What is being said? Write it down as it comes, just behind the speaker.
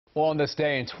Well, on this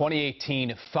day in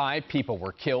 2018, 5 people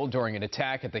were killed during an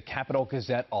attack at the Capital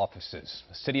Gazette offices.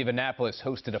 The city of Annapolis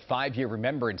hosted a 5-year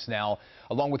remembrance now,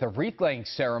 along with a wreath-laying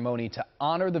ceremony to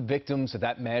honor the victims of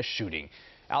that mass shooting.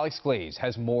 Alex Glaze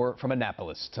has more from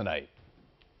Annapolis tonight.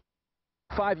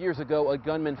 5 years ago, a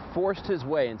gunman forced his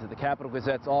way into the Capital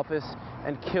Gazette's office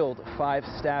and killed 5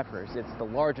 staffers. It's the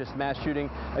largest mass shooting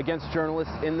against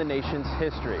journalists in the nation's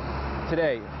history.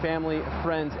 Today, family,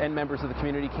 friends, and members of the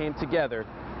community came together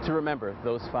to remember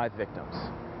those 5 victims.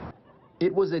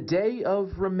 It was a day of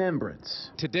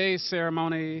remembrance. Today's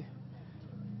ceremony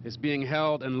is being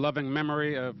held in loving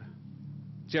memory of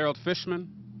Gerald Fishman,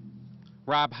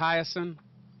 Rob Hyacin,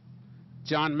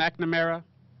 John McNamara,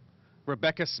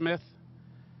 Rebecca Smith,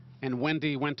 and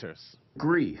Wendy Winters.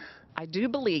 Grief. I do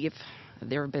believe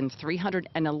there have been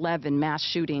 311 mass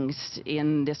shootings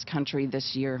in this country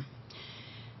this year.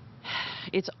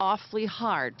 It's awfully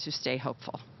hard to stay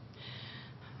hopeful,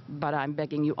 but I'm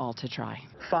begging you all to try.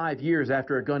 5 years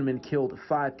after a gunman killed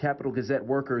 5 Capital Gazette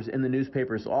workers in the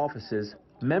newspaper's offices,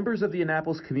 members of the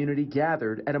Annapolis community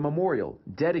gathered at a memorial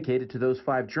dedicated to those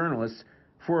 5 journalists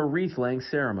for a wreath-laying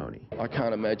ceremony. I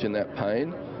can't imagine that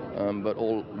pain, but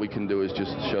all we can do is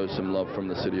just show some love from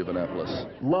the city of Annapolis.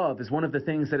 Love is one of the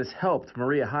things that has helped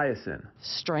Maria Hyacin.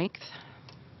 Strength,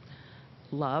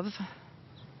 love,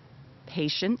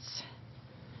 patience,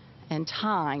 and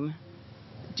time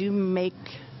do make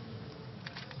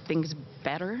things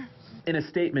better. In a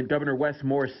statement, Governor Wes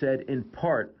Moore said, in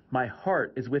part, "My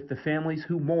heart is with the families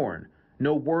who mourn.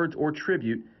 No words or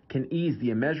tribute can ease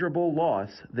the immeasurable loss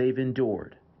they've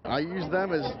endured." I use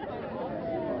them as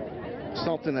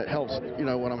something that helps, when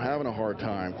I'm having a hard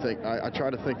time. I try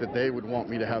to think that they would want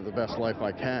me to have the best life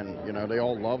I can. They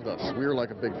all loved us. We were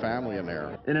like a big family in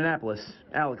there. In Annapolis,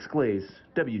 Alex Glaze,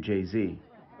 WJZ.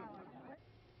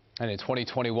 And in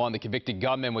 2021, the convicted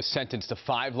gunman was sentenced to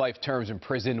 5 life terms in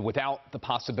prison without the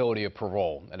possibility of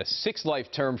parole, and a 6th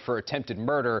life term for attempted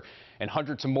murder, and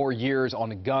hundreds of more years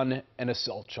on gun and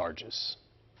assault charges.